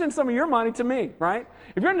 Why don't you send some of your money to me, right?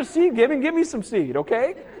 If you're into seed giving, give me some seed,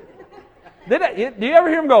 okay? Do you ever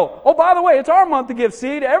hear them go, oh, by the way, it's our month to give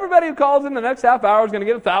seed. Everybody who calls in the next half hour is going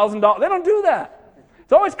to get $1,000. They don't do that.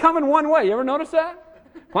 It's always coming one way. You ever notice that?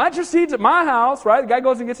 Plant your seeds at my house, right? The guy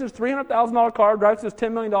goes and gets his $300,000 car, drives his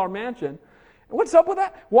 $10 million mansion. What's up with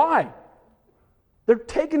that? Why? They're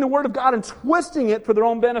taking the Word of God and twisting it for their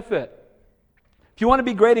own benefit. If you want to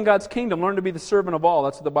be great in God's kingdom, learn to be the servant of all.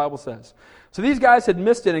 That's what the Bible says. So these guys had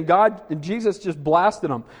missed it, and Jesus just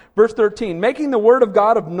blasted them. Verse 13, making the Word of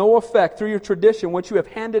God of no effect through your tradition, which you have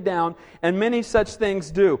handed down, and many such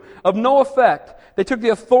things do. Of no effect. They took the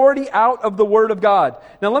authority out of the Word of God.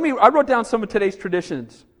 Now I wrote down some of today's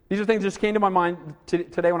traditions. These are things that just came to my mind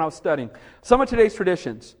today when I was studying. Some of today's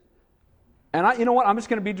traditions. And you know what? I'm just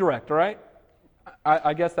going to be direct, all right?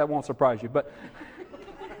 I guess that won't surprise you, but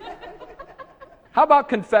how about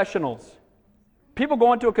confessionals? People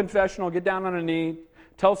go into a confessional, get down on a knee,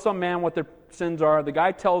 tell some man what their sins are. The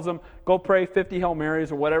guy tells them, go pray 50 Hail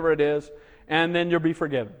Marys or whatever it is, and then you'll be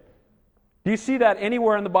forgiven. Do you see that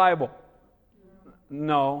anywhere in the Bible?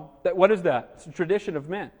 No. What is that? It's a tradition of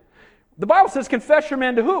men. The Bible says, confess your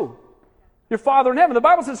man to who? Your Father in heaven. The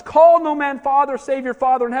Bible says, call no man Father, save your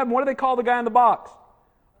Father in heaven. What do they call the guy in the box?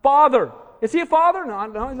 Father. Is he a father?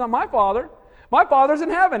 No, he's not my father. My Father's in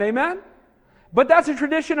heaven, amen? But that's a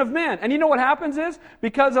tradition of men. And you know what happens is,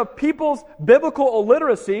 because of people's biblical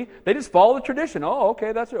illiteracy, they just follow the tradition. Oh,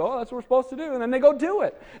 okay, that's what we're supposed to do. And then they go do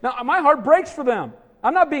it. Now, my heart breaks for them.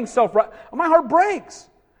 I'm not being self-righteous. My heart breaks.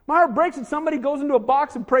 My heart breaks when somebody goes into a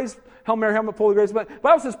box and prays, Hail Mary, Hail Mary, full of grace. But the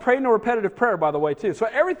Bible says pray no repetitive prayer, by the way, too. So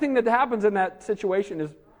everything that happens in that situation is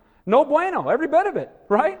no bueno, every bit of it,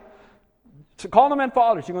 right? So call the man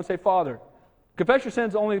fathers. You're going to say Father. Confess your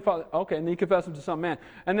sins only to Father. Okay, and then you confess them to some man.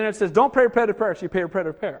 And then it says, don't pray repetitive prayer, so you pray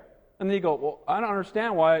repetitive prayer. And then you go, well, I don't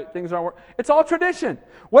understand why things aren't working. It's all tradition.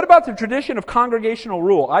 What about the tradition of congregational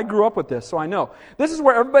rule? I grew up with this, so I know. This is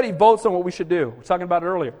where everybody votes on what we should do. We were talking about it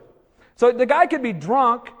earlier. So the guy could be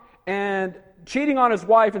drunk and cheating on his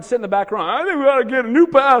wife and sit in the back row. I think we ought to get a new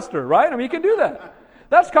pastor, right? I mean, you can do that.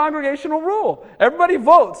 That's congregational rule. Everybody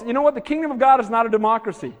votes. You know what? The kingdom of God is not a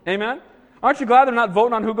democracy. Amen? Aren't you glad they're not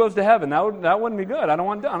voting on who goes to heaven? That wouldn't be good. I don't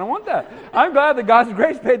want that. I'm glad that God's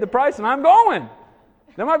grace paid the price and I'm going.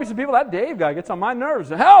 There might be some people, that Dave guy gets on my nerves.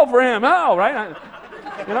 Hell for him, hell, right?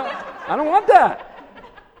 I don't want that.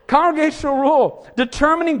 Congregational rule.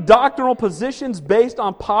 Determining doctrinal positions based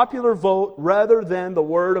on popular vote rather than the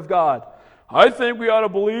Word of God. I think we ought to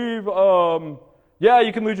believe,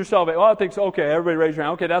 you can lose your salvation. Well, I think so. Okay, everybody raise your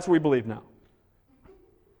hand. Okay, that's what we believe now.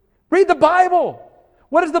 Read the Bible.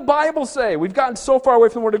 What does the Bible say? We've gotten so far away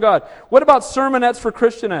from the Word of God. What about sermonettes for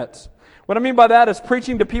Christianettes? What I mean by that is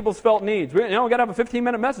preaching to people's felt needs. We got to have a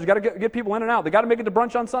 15-minute message. We've got to get people in and out. They got to make it to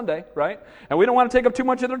brunch on Sunday, right? And we don't want to take up too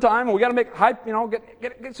much of their time. And we got to make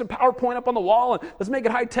get some PowerPoint up on the wall and let's make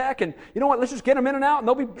it high tech. And you know what? Let's just get them in and out, and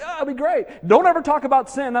it'll be great. Don't ever talk about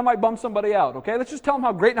sin. That might bum somebody out. Okay? Let's just tell them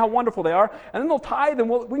how great and how wonderful they are, and then they'll tithe, and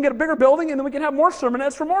we can get a bigger building, and then we can have more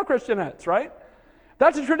sermonettes for more Christianettes, right?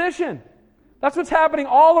 That's a tradition. That's what's happening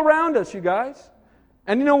all around us, you guys.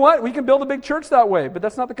 And you know what? We can build a big church that way, but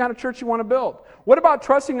that's not the kind of church you want to build. What about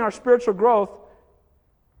trusting in our spiritual growth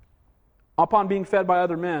upon being fed by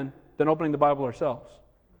other men than opening the Bible ourselves?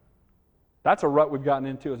 That's a rut we've gotten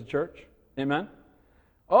into as a church. Amen?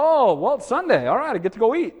 Oh, well, it's Sunday. All right, I get to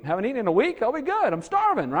go eat. Haven't eaten in a week. I'll be good. I'm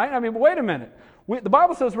starving, right? I mean, but wait a minute. The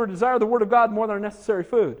Bible says we're to desire the Word of God more than our necessary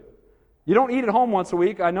food. You don't eat at home once a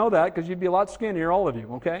week. I know that because you'd be a lot skinnier, all of you,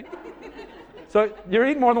 okay? So you're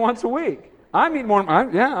eating more than once a week. I'm eating more.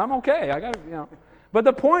 I'm okay. But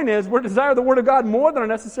the point is, we're to desire the Word of God more than our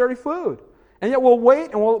necessary food. And yet we'll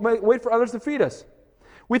wait for others to feed us.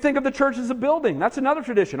 We think of the church as a building. That's another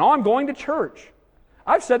tradition. Oh, I'm going to church.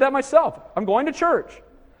 I've said that myself. I'm going to church.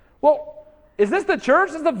 Well, is this the church?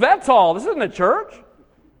 This is the Vets Hall. This isn't the church.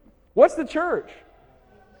 What's the church?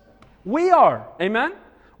 We are. Amen?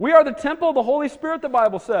 We are the temple of the Holy Spirit, the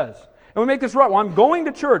Bible says. And we make this right. Well, I'm going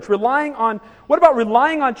to church, what about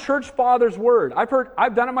relying on church fathers' word?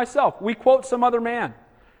 I've done it myself. We quote some other man.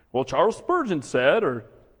 Well, Charles Spurgeon said, or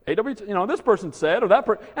this person said, or that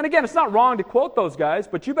person. And again, it's not wrong to quote those guys,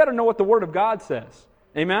 but you better know what the Word of God says.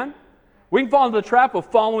 Amen? We can fall into the trap of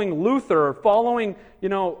following Luther, or following,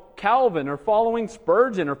 Calvin, or following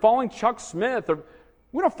Spurgeon, or following Chuck Smith.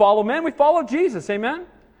 We don't follow men, we follow Jesus. Amen?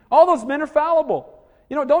 All those men are fallible.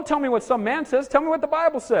 Don't tell me what some man says, tell me what the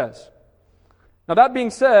Bible says. Now, that being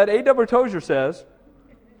said, A.W. Tozer says,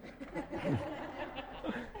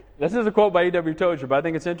 this is a quote by A.W. Tozer, but I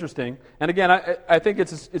think it's interesting. And again, I think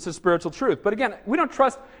it's a spiritual truth. But again, we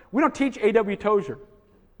don't teach A.W. Tozer.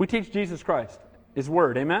 We teach Jesus Christ, His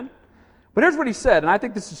Word. Amen? But here's what he said, and I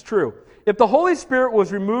think this is true. If the Holy Spirit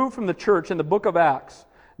was removed from the church in the book of Acts,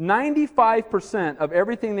 95% of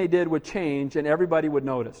everything they did would change and everybody would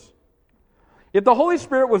notice. If the Holy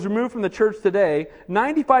Spirit was removed from the church today,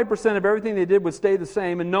 95% of everything they did would stay the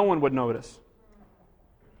same and no one would notice.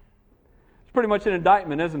 It's pretty much an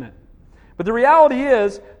indictment, isn't it? But the reality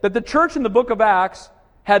is that the church in the book of Acts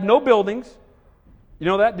had no buildings. You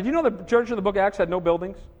know that? Did you know the church in the book of Acts had no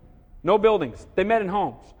buildings? No buildings. They met in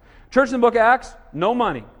homes. Church in the book of Acts, no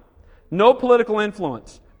money. No political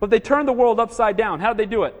influence. But they turned the world upside down. How did they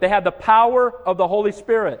do it? They had the power of the Holy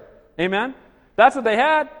Spirit. Amen? That's what they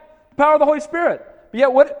had. The power of the Holy Spirit. But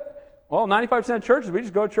yet what? Well, 95% of churches, we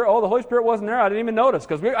just go to church. Oh, the Holy Spirit wasn't there. I didn't even notice.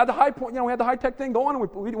 Because we had the high point, we had the high-tech thing going. And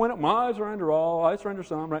we went up, I surrender all, I surrender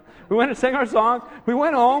some, right? We went and sang our songs. We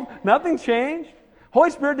went home. Nothing changed. Holy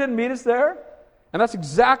Spirit didn't meet us there. And that's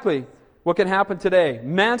exactly what can happen today.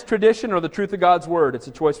 Man's tradition or the truth of God's Word. It's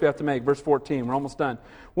a choice we have to make. Verse 14. We're almost done.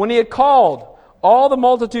 When he had called all the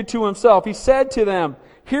multitude to himself, he said to them,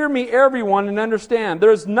 hear me, everyone, and understand.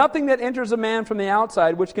 There is nothing that enters a man from the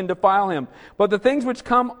outside which can defile him. But the things which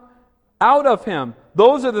come out of him,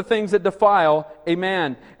 those are the things that defile a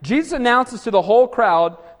man. Jesus announces to the whole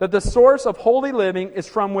crowd that the source of holy living is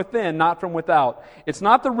from within, not from without. It's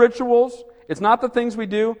not the rituals. It's not the things we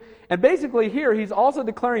do. And basically here, he's also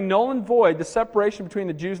declaring null and void the separation between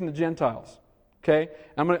the Jews and the Gentiles. Okay?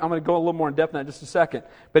 I'm going to go a little more in depth in that in just a second.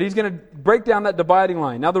 But he's going to break down that dividing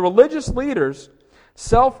line. Now, the religious leaders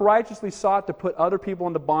self-righteously sought to put other people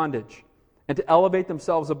into bondage and to elevate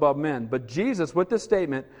themselves above men. But Jesus, with this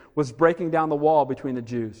statement, was breaking down the wall between the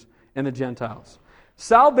Jews and the Gentiles.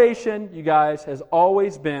 Salvation, you guys, has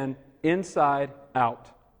always been inside out.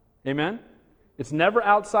 Amen? It's never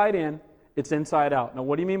outside in. It's inside out. Now,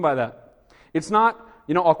 what do you mean by that? It's not,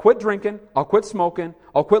 I'll quit drinking, I'll quit smoking,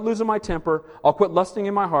 I'll quit losing my temper, I'll quit lusting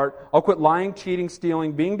in my heart, I'll quit lying, cheating,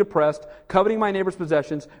 stealing, being depressed, coveting my neighbor's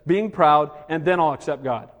possessions, being proud, and then I'll accept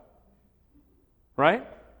God. Right?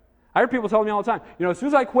 I hear people telling me all the time, as soon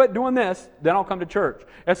as I quit doing this, then I'll come to church.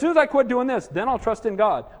 As soon as I quit doing this, then I'll trust in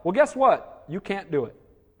God. Well, guess what? You can't do it.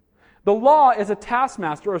 The law is a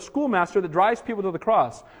taskmaster or a schoolmaster that drives people to the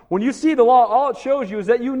cross. When you see the law, all it shows you is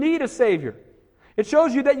that you need a Savior. It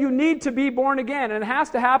shows you that you need to be born again, and it has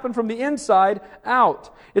to happen from the inside out.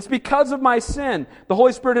 It's because of my sin. The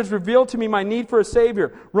Holy Spirit has revealed to me my need for a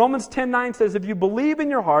Savior. Romans 10:9 says, if you believe in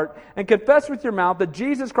your heart and confess with your mouth that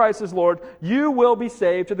Jesus Christ is Lord, you will be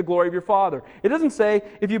saved to the glory of your Father. It doesn't say,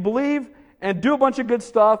 if you believe and do a bunch of good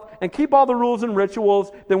stuff and keep all the rules and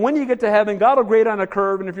rituals, then when you get to heaven, God will grade on a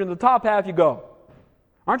curve, and if you're in the top half, you go.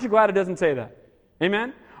 Aren't you glad it doesn't say that?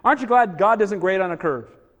 Amen? Aren't you glad God doesn't grade on a curve?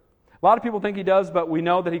 A lot of people think He does, but we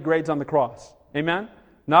know that He grades on the cross. Amen?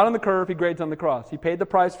 Not on the curve, He grades on the cross. He paid the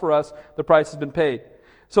price for us. The price has been paid.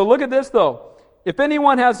 So look at this, though. If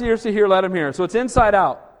anyone has ears to hear, let him hear. So it's inside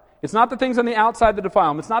out. It's not the things on the outside that defile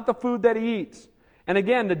him. It's not the food that he eats. And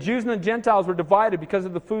again, the Jews and the Gentiles were divided because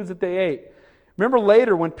of the foods that they ate. Remember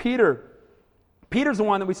later when Peter's the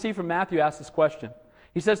one that we see from Matthew ask this question.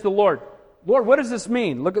 He says to the Lord, what does this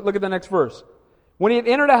mean? Look at the next verse. When he had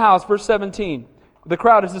entered a house, verse 17, the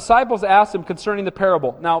crowd, his disciples asked him concerning the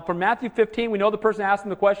parable. Now, from Matthew 15, we know the person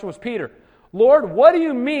asking the question was Peter. Lord, what do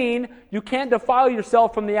you mean you can't defile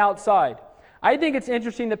yourself from the outside? I think it's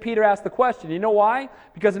interesting that Peter asked the question. You know why?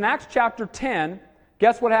 Because in Acts chapter 10,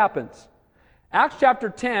 guess what happens? Acts chapter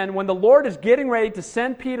 10, when the Lord is getting ready to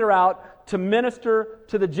send Peter out to minister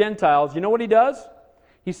to the Gentiles, you know what he does?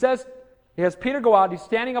 He says, he has Peter go out, he's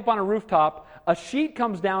standing up on a rooftop, a sheet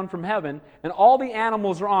comes down from heaven, and all the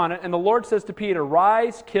animals are on it, and the Lord says to Peter,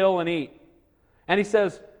 rise, kill, and eat. And he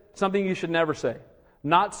says something you should never say.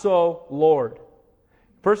 Not so, Lord.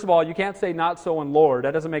 First of all, you can't say not so and Lord.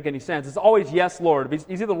 That doesn't make any sense. It's always yes, Lord.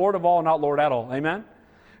 He's either Lord of all or not Lord at all. Amen?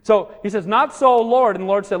 So he says, not so, Lord. And the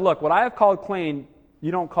Lord said, look, what I have called clean,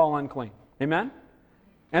 you don't call unclean. Amen?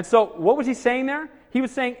 And so what was he saying there? He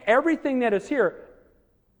was saying everything that is here,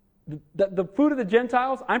 The food of the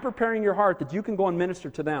Gentiles, I'm preparing your heart that you can go and minister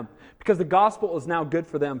to them because the gospel is now good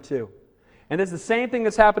for them too. And it's the same thing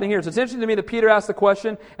that's happening here. So it's interesting to me that Peter asked the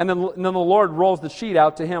question and then the Lord rolls the sheet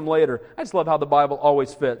out to him later. I just love how the Bible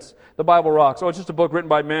always fits. The Bible rocks. Oh, it's just a book written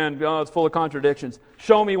by men. Oh, it's full of contradictions.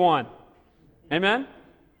 Show me one. Amen?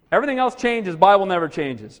 Everything else changes. Bible never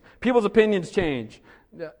changes. People's opinions change.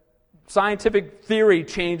 Scientific theory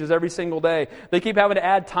changes every single day. They keep having to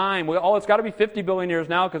add time. Oh, it's got to be 50 billion years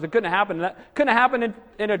now because it couldn't happen. That couldn't happen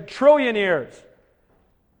in a trillion years.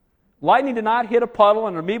 Lightning did not hit a puddle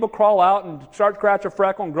and an amoeba crawl out and start to scratch a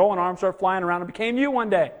freckle and grow an arm, start flying around and became you one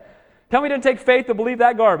day. Tell me it didn't take faith to believe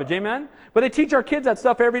that garbage. Amen? But they teach our kids that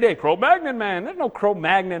stuff every day. Cro-Magnon man. There's no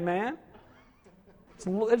Cro-Magnon man.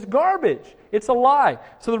 It's garbage. It's a lie.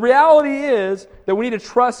 So the reality is that we need to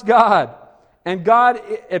trust God. And God,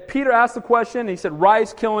 if Peter asked the question, and he said,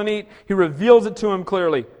 rise, kill, and eat, he reveals it to him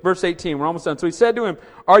clearly. Verse 18, we're almost done. So he said to him,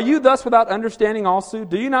 are you thus without understanding also?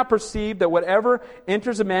 Do you not perceive that whatever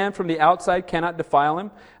enters a man from the outside cannot defile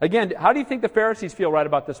him? Again, how do you think the Pharisees feel right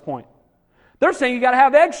about this point? They're saying you got to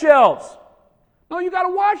have eggshells. No, you got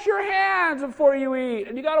to wash your hands before you eat,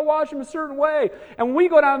 and you got to wash them a certain way. And when we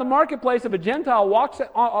go down to the marketplace, if a Gentile walks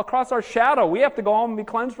across our shadow, we have to go home and be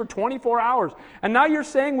cleansed for 24 hours. And now you're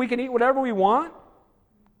saying we can eat whatever we want?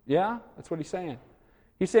 Yeah, that's what he's saying.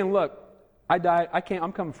 He's saying, look, I died.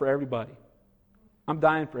 I'm coming for everybody. I'm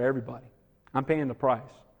dying for everybody. I'm paying the price.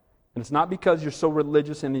 And it's not because you're so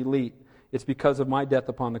religious and elite. It's because of my death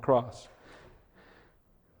upon the cross.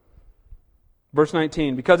 Verse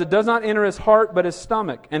 19, because it does not enter his heart but his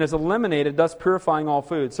stomach, and is eliminated, thus purifying all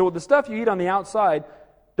food. So the stuff you eat on the outside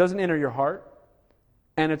doesn't enter your heart,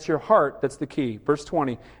 and it's your heart that's the key. Verse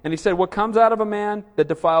 20, and he said, what comes out of a man that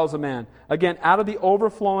defiles a man? Again, out of the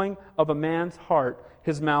overflowing of a man's heart,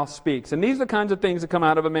 his mouth speaks. And these are the kinds of things that come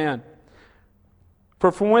out of a man.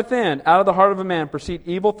 For from within, out of the heart of a man, proceed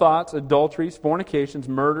evil thoughts, adulteries, fornications,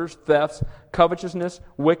 murders, thefts, covetousness,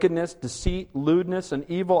 wickedness, deceit, lewdness, an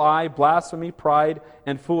evil eye, blasphemy, pride,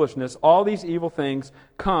 and foolishness. All these evil things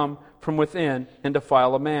come from within and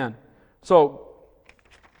defile a man. So,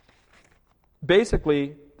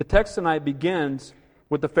 basically, the text tonight begins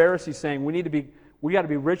with the Pharisees saying we got to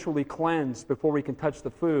be ritually cleansed before we can touch the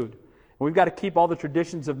food. And we've got to keep all the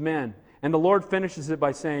traditions of men. And the Lord finishes it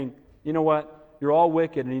by saying, you know what? You're all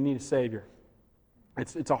wicked and you need a Savior.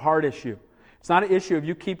 It's a hard issue. It's not an issue of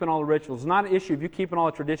you keeping all the rituals. It's not an issue of you keeping all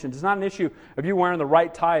the traditions. It's not an issue of you wearing the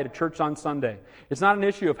right tie at church on Sunday. It's not an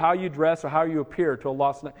issue of how you dress or how you appear to a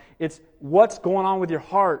lost. It's what's going on with your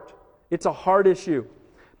heart. It's a hard issue.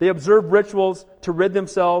 They observe rituals to rid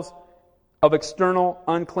themselves of external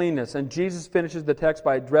uncleanness. And Jesus finishes the text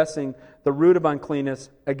by addressing the root of uncleanness,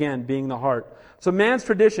 again, being the heart. So man's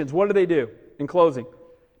traditions, what do? In closing,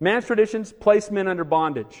 man's traditions place men under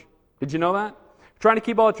bondage. Did you know that? Trying to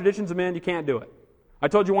keep all the traditions of men, you can't do it. I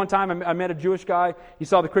told you one time I met a Jewish guy. He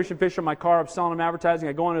saw the Christian Fisher in my car. I'm selling him advertising.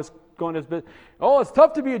 I go in his business. Oh, it's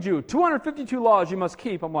tough to be a Jew. 252 laws you must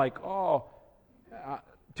keep. I'm like,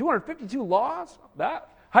 252 laws?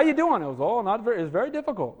 How you doing? It was, it's very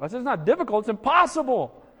difficult. I said, it's not difficult. It's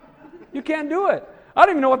impossible. You can't do it. I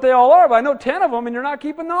don't even know what they all are, but I know 10 of them, and you're not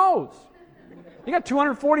keeping those. You got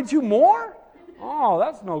 242 more? Oh,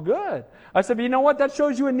 that's no good. I said, but you know what? That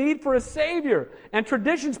shows you a need for a Savior. And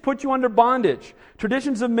traditions put you under bondage.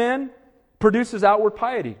 Traditions of men produces outward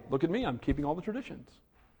piety. Look at me. I'm keeping all the traditions.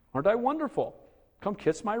 Aren't I wonderful? Come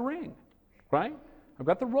kiss my ring. Right? I've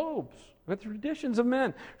got the robes. I've got the traditions of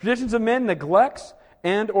men. Traditions of men neglects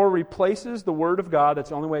and or replaces the Word of God. That's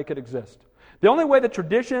the only way it could exist. The only way that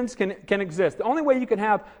traditions can exist, the only way you can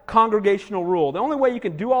have congregational rule, the only way you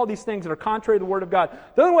can do all these things that are contrary to the Word of God,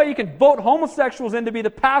 the only way you can vote homosexuals in to be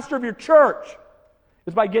the pastor of your church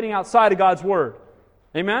is by getting outside of God's Word.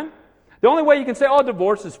 Amen? The only way you can say,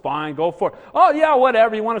 divorce is fine, go for it. Oh, yeah,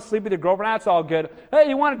 whatever, you want to sleep with your girlfriend, that's all good. Hey,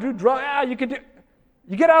 you want to do drugs, yeah, you can do.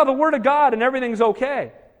 You get out of the Word of God and everything's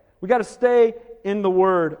okay. We got to stay in the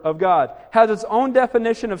Word of God. Has its own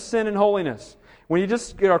definition of sin and holiness. When you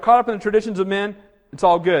just are caught up in the traditions of men, it's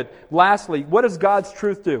all good. Lastly, what does God's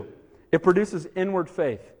truth do? It produces inward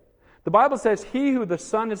faith. The Bible says, he who the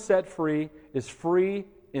Son has set free is free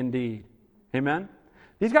indeed. Amen?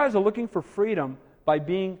 These guys are looking for freedom by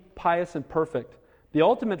being pious and perfect. The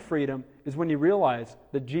ultimate freedom is when you realize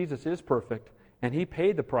that Jesus is perfect and He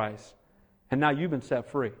paid the price and now you've been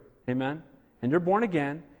set free. Amen? And you're born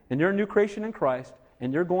again and you're a new creation in Christ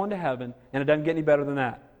and you're going to heaven and it doesn't get any better than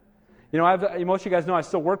that. You know, most of you guys know I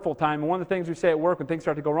still work full time, and one of the things we say at work when things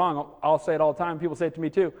start to go wrong, I'll say it all the time. People say it to me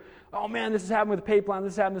too. Oh man, this is happening with the pay plan.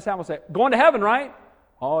 This is happening. I'll say, going to heaven, right?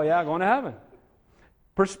 Oh yeah, going to heaven.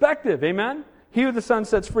 Perspective, amen. He who the Son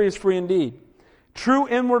sets free is free indeed. True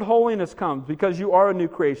inward holiness comes because you are a new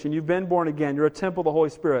creation. You've been born again. You're a temple of the Holy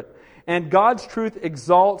Spirit. And God's truth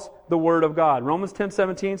exalts the Word of God. Romans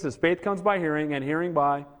 10:17 says, faith comes by hearing, and hearing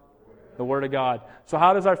by the Word of God. So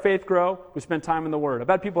how does our faith grow? We spend time in the Word. I've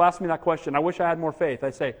had people ask me that question. I wish I had more faith. I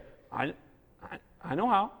say, I know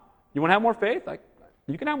how. You want to have more faith?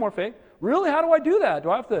 You can have more faith. Really? How do I do that?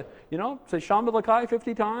 Do I have to, say Sham Lakai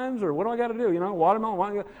 50 times? Or what do I got to do?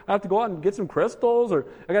 Watermelon. I have to go out and get some crystals? Or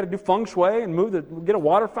I got to do feng shui and get a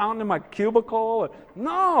water fountain in my cubicle?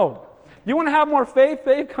 No. You want to have more faith?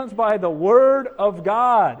 Faith comes by the Word of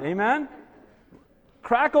God. Amen?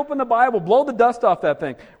 Crack open the Bible. Blow the dust off that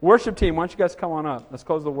thing. Worship team, why don't you guys come on up? Let's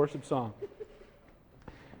close the worship song.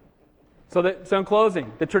 So in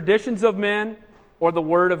closing, the traditions of men or the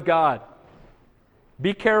Word of God.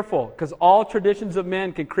 Be careful, because all traditions of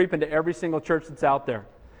men can creep into every single church that's out there.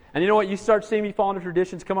 And you know what? You start seeing me fall into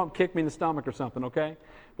traditions, come up and kick me in the stomach or something, okay?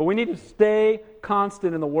 But we need to stay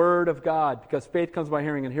constant in the Word of God, because faith comes by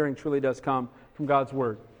hearing, and hearing truly does come from God's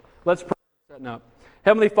Word. Let's pray. Setting up.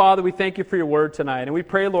 Heavenly Father, we thank you for your Word tonight. And we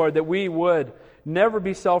pray, Lord, that we would never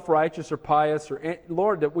be self-righteous or pious, or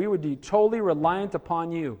Lord, that we would be totally reliant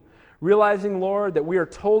upon you. Realizing, Lord, that we are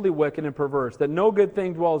totally wicked and perverse, that no good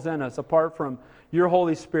thing dwells in us apart from your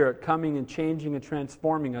Holy Spirit coming and changing and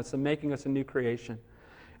transforming us and making us a new creation.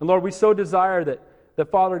 And Lord, we so desire that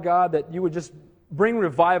Father God, that you would just bring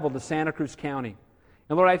revival to Santa Cruz County.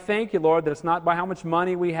 And Lord, I thank you, Lord, that it's not by how much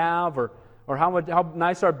money we have or how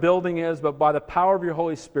nice our building is, but by the power of your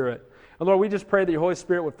Holy Spirit. And Lord, we just pray that your Holy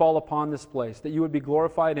Spirit would fall upon this place, that you would be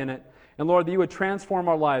glorified in it. And Lord, that you would transform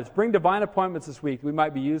our lives. Bring divine appointments this week that we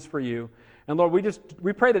might be used for you. And Lord,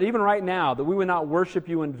 we pray that even right now, that we would not worship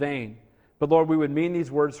you in vain. But Lord, we would mean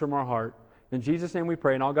these words from our heart. In Jesus' name we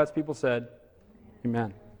pray. And all God's people said,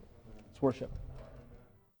 Amen. Let's worship.